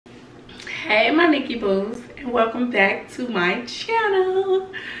Hey my Nikki boos, and welcome back to my channel.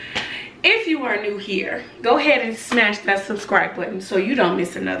 If you are new here, go ahead and smash that subscribe button so you don't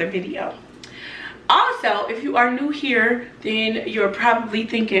miss another video. Also, if you are new here, then you're probably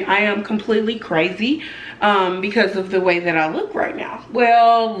thinking I am completely crazy because of the way that I look right now.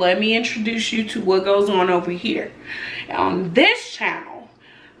 Well, let me introduce you to what goes on over here. On this channel,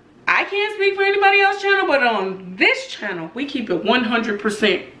 I can't speak for anybody else's channel, but on this channel, we keep it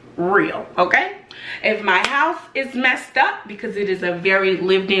 100% real, okay? If my house is messed up because it is a very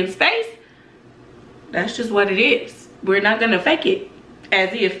lived-in space, that's just what it is. We're not gonna fake it as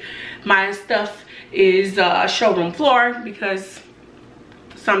if my stuff is showroom floor, because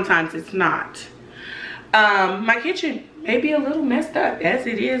sometimes it's not. My kitchen may be a little messed up as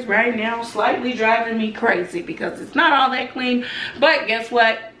it is right now, slightly driving me crazy because it's not all that clean. But guess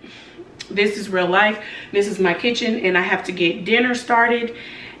what? This is real life. This is my kitchen, and I have to get dinner started,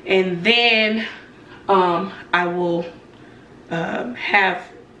 and then I will have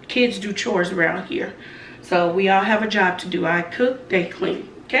kids do chores around here. So we all have a job to do. I cook, they clean,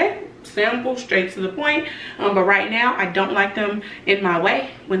 okay? Simple, straight to the point. But right now I don't like them in my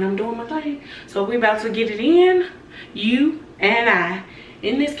way when I'm doing my thing. So we're about to get it in, you and I,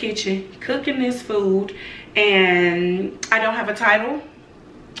 in this kitchen, cooking this food. And I don't have a title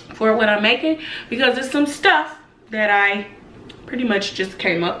for what I'm making because it's some stuff that I pretty much just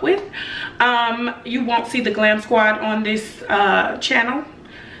came up with. You won't see the glam squad on this channel.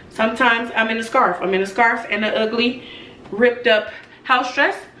 Sometimes I'm in a scarf. I'm in a scarf and an ugly ripped up house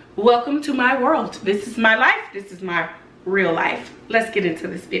dress. Welcome to my world. This is my life. This is my real life. Let's get into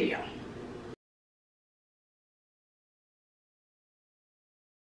this video.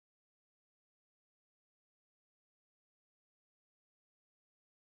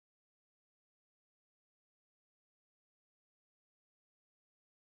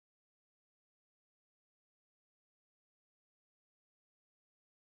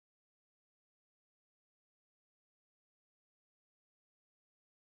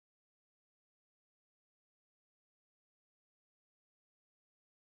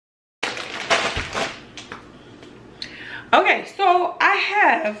 Okay, so I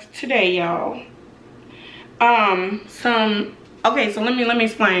have today, y'all, okay, so let me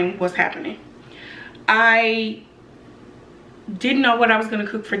explain what's happening. I didn't know what I was gonna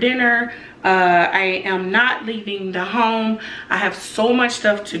cook for dinner. I am not leaving the home. I have so much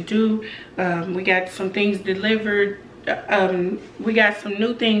stuff to do. We got some things delivered. We got some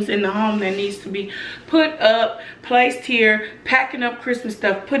new things in the home that needs to be put up, placed here, packing up Christmas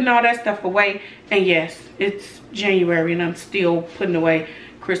stuff, putting all that stuff away. And yes, it's January and I'm still putting away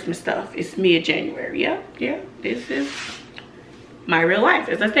Christmas stuff. It's mid-January. Yeah, this is my real life,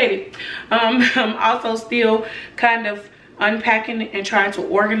 as I stated. I'm also still kind of unpacking and trying to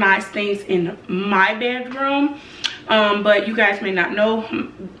organize things in my bedroom. But you guys may not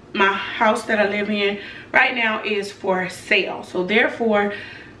know, my house that I live in right now is for sale. So therefore,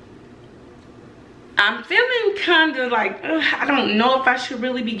 I'm feeling kind of like, I don't know if I should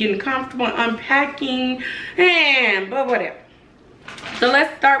really be getting comfortable unpacking, but whatever. So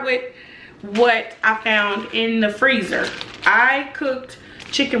let's start with what I found in the freezer. I cooked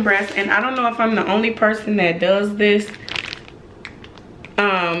chicken breast, and I don't know if I'm the only person that does this.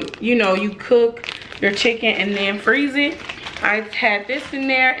 You know, you cook your chicken and then freeze it. I had this in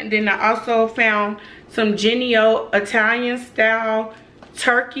there, and then I also found some Genio Italian style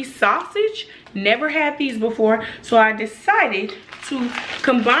turkey sausage. Never had these before, so I decided to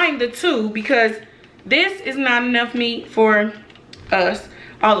combine the two because this is not enough meat for us,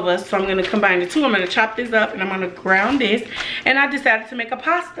 all of us. So I'm gonna combine the two. I'm gonna chop this up and I'm gonna ground this. And I decided to make a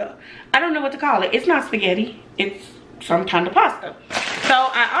pasta. I don't know what to call it. It's not spaghetti, it's some kind of pasta. So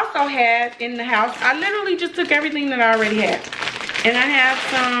I also had in the house, I literally just took everything that I already had. And I have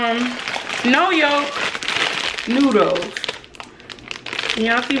some no yolk noodles. Can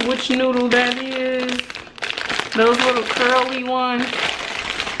y'all see which noodle that is? Those little curly ones.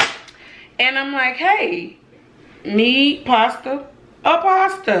 And I'm like, hey, meat, pasta, a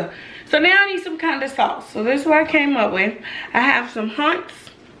pasta. So now I need some kind of sauce. So this is what I came up with. I have some Hunt's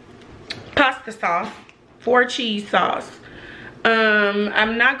pasta sauce, 4-cheese sauce.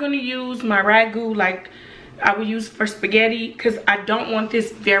 I'm not going to use my ragu like I would use for spaghetti because I don't want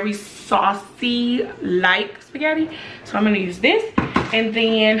this very saucy like spaghetti. So I'm going to use this. And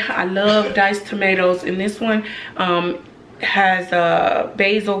then I love diced tomatoes, and this one has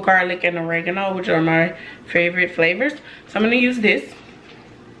basil, garlic, and oregano, which are my favorite flavors. So I'm going to use this.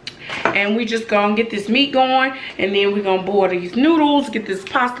 And we just gonna get this meat going, and then we're gonna boil these noodles, get this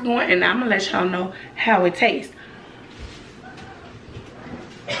pasta going, and I'm gonna let y'all know how it tastes.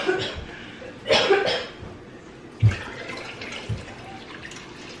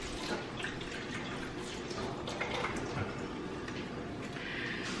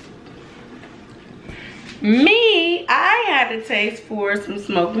 got a taste for some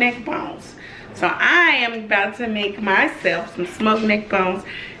smoked neck bones. So I am about to make myself some smoked neck bones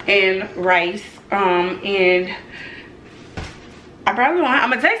and rice. And I probably want, I'm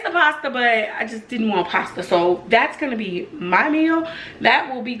gonna taste the pasta, but I just didn't want pasta. So that's gonna be my meal.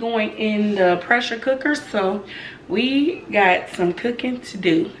 That will be going in the pressure cooker. So we got some cooking to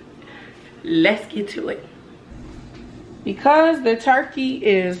do. Let's get to it. Because the turkey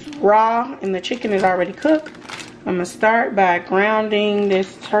is raw and the chicken is already cooked, I'm gonna start by grounding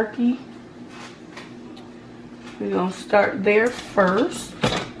this turkey. We're gonna start there first.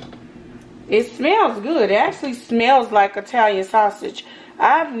 It smells good. It actually smells like Italian sausage.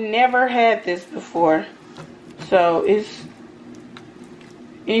 I've never had this before, so it's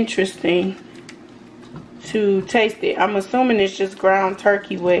interesting to taste it. I'm assuming it's just ground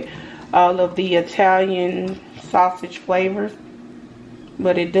turkey with all of the Italian sausage flavors,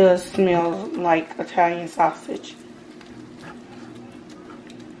 but it does smell like Italian sausage.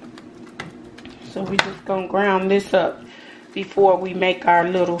 So we're just gonna ground this up before we make our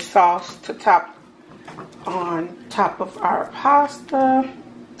little sauce to top on top of our pasta.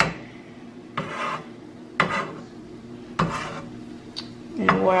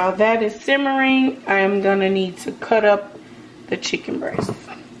 And while that is simmering, I am gonna need to cut up the chicken breast.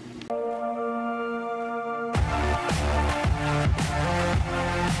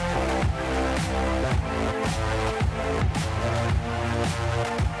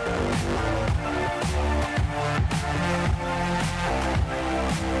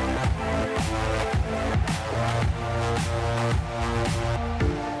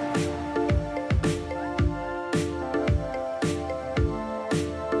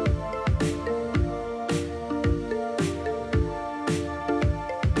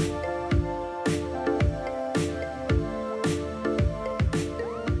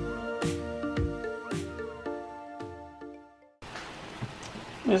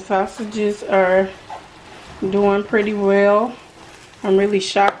 The sausages are doing pretty well. I'm really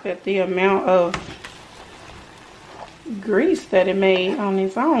shocked at the amount of grease that it made on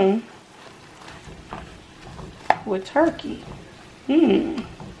its own with turkey.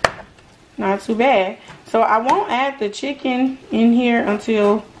 Not too bad. So I won't add the chicken in here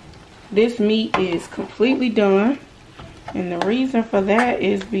until this meat is completely done. And the reason for that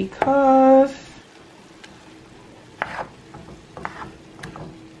is because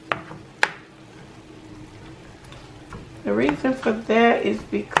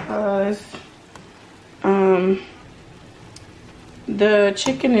the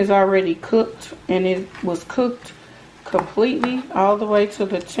chicken is already cooked, and it was cooked completely all the way to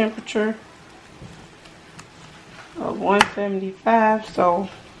the temperature of 175. So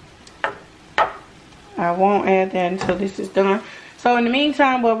I won't add that until this is done. So in the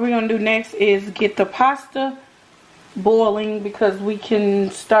meantime, what we're gonna do next is get the pasta boiling, because we can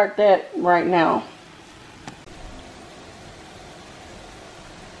start that right now.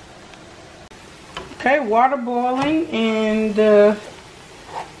 Okay, water boiling, and the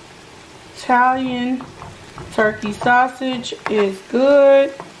Italian turkey sausage is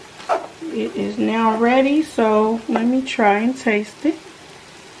good. It is now ready, so let me try and taste it.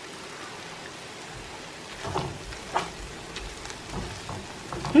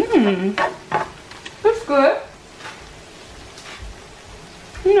 It's good.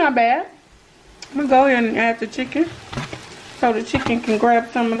 Not bad. I'm gonna go ahead and add the chicken so the chicken can grab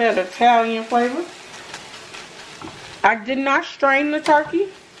some of that Italian flavor. I did not strain the turkey.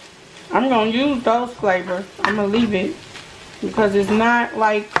 I'm going to use those flavors. I'm going to leave it because it's not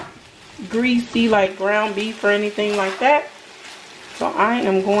like greasy like ground beef or anything like that. So I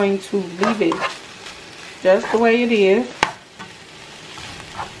am going to leave it just the way it is.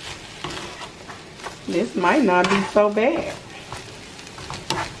 This might not be so bad.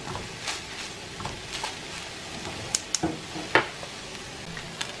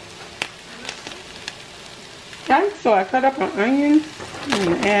 Okay, so I cut up an onion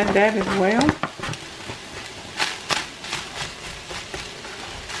and add that as well.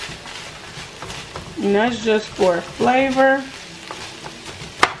 And that's just for flavor.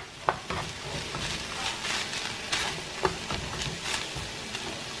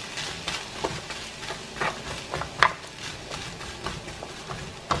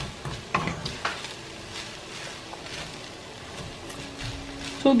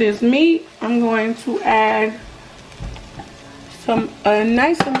 To this meat, I'm going to add a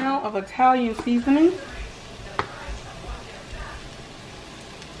nice amount of Italian seasoning.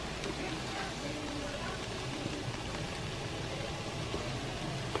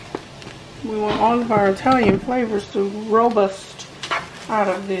 We want all of our Italian flavors to robust out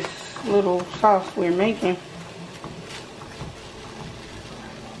of this little sauce we're making.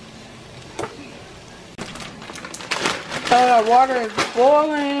 Our water is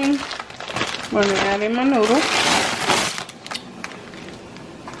boiling. I'm going to add in my noodle.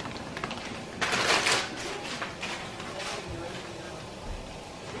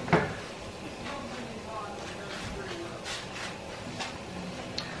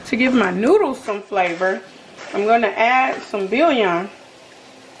 To give my noodles some flavor, I'm going to add some bouillon.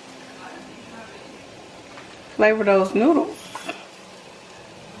 Flavor those noodles.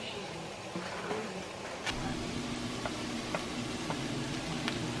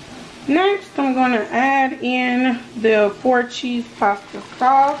 Next, I'm going to add in the 4 cheese pasta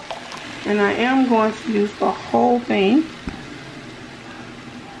sauce, and I am going to use the whole thing.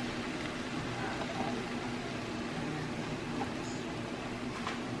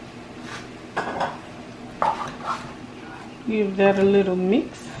 Give that a little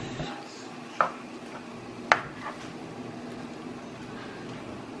mix.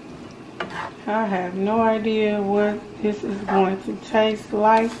 I have no idea what this is going to taste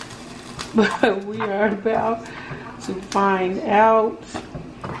like, but we are about to find out.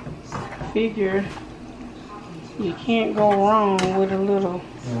 Figure you can't go wrong with a little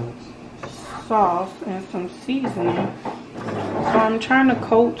sauce and some seasoning. So I'm trying to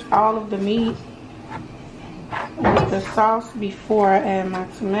coat all of the meat with the sauce before I add my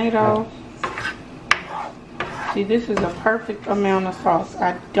tomatoes. See, this is a perfect amount of sauce.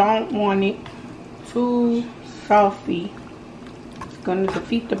 I don't want it too saucy. It's going to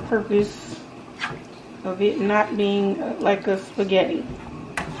defeat the purpose of it not being like a spaghetti.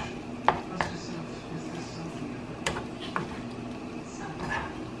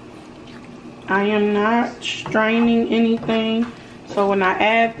 I am not straining anything. So when I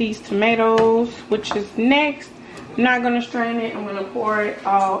add these tomatoes, which is next, I'm not going to strain it. I'm going to pour it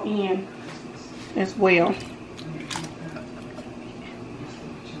all in as well.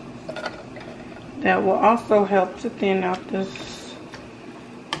 That will also help to thin out this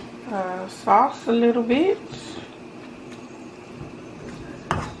sauce a little bit.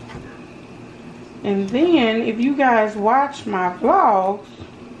 And then if you guys watch my vlogs,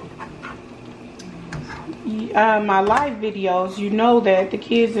 my live videos, you know that the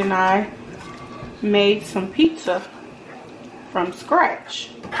kids and I made some pizza from scratch.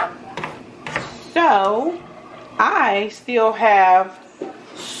 So I still have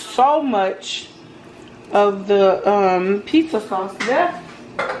so much of the pizza sauce left,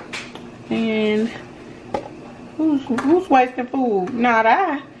 and who's wasting food? Not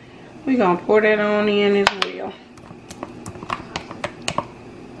I. We're gonna pour that on in as well.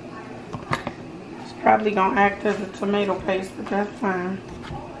 It's probably gonna act as a tomato paste, but that's fine.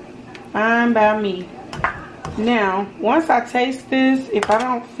 Fine by me. Now, once I taste this, if I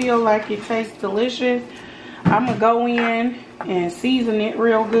don't feel like it tastes delicious, I'm gonna go in and season it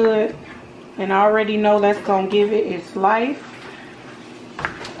real good. And I already know that's gonna give it its life.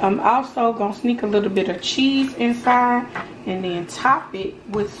 I'm also gonna sneak a little bit of cheese inside and then top it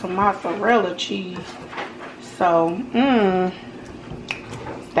with some mozzarella cheese. So,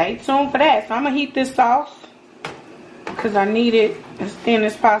 stay tuned for that. So I'm gonna heat this sauce because I need it as thin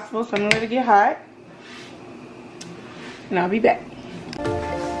as possible. So I'm gonna let it get hot, and I'll be back.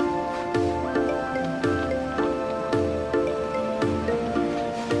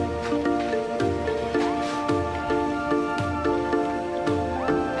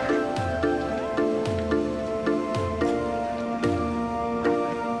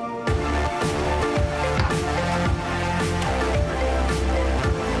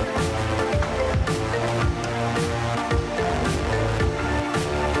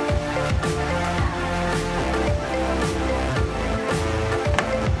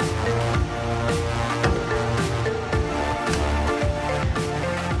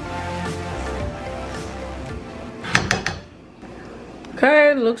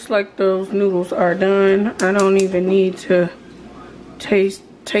 Okay, looks like those noodles are done. I don't even need to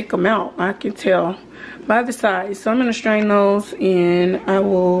take them out. I can tell by the size. So I'm gonna strain those and I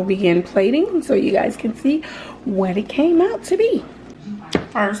will begin plating so you guys can see what it came out to be.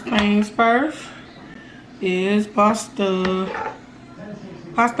 First things first is pasta.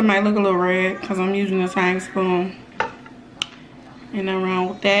 Pasta might look a little red because I'm using a tiny spoon. And nothing wrong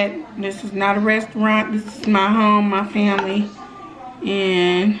with that. This is not a restaurant. This is my home, my family.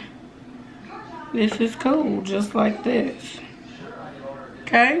 And this is cool, just like this.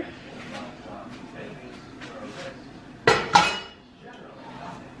 Okay?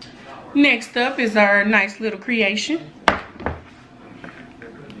 Next up is our nice little creation.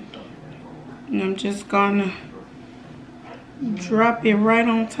 And I'm just gonna drop it right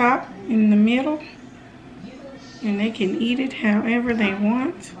on top in the middle. And they can eat it however they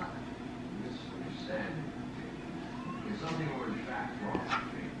want.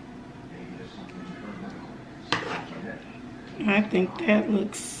 I think that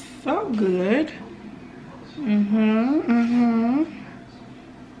looks so good.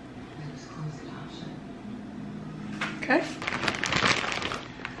 Okay.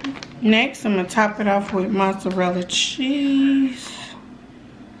 Next, I'm gonna top it off with mozzarella cheese.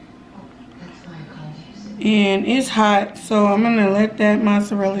 And it's hot, so I'm gonna let that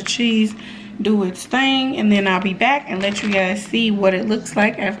mozzarella cheese do its thing, and then I'll be back and let you guys see what it looks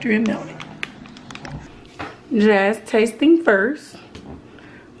like after it melted. Just tasting first.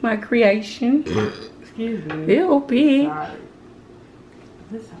 My creation. Excuse me. Ew, big. Sorry.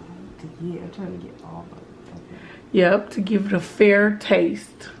 This is hard to get. I'm trying to get all of it. Okay. Yep, to give it a fair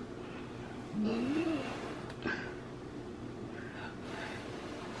taste.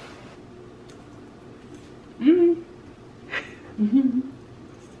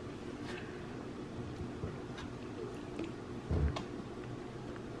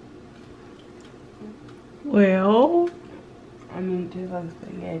 Well, I mean, it tastes like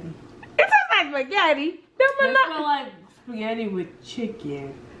spaghetti. it tastes like spaghetti. It smells like spaghetti with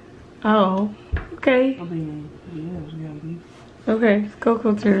chicken. Oh, okay. I mean, yeah, we got beef. Okay,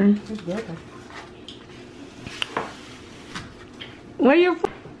 Coco turn. It's better. Where you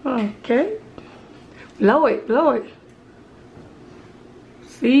from? Okay. Blow it, blow it.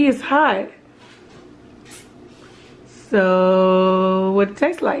 See, it's hot. So, what it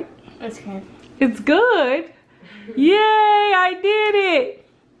tastes like? It's good. It's good. Yay, I did it.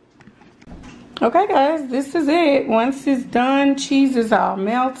 Okay, guys, this is it. Once it's done, cheese is all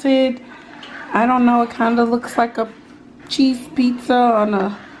melted. I don't know, it kind of looks like a cheese pizza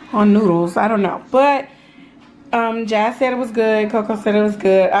on noodles. I don't know. But Jazz said it was good. Coco said it was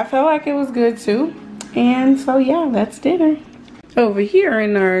good. I felt like it was good too. And so yeah, that's dinner. Over here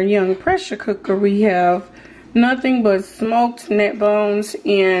in our young pressure cooker, we have nothing but smoked neck bones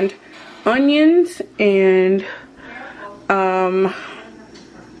and onions, and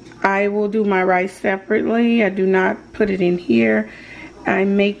I will do my rice separately. I do not put it in here.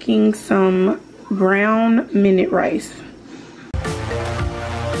 I'm making some brown minute rice.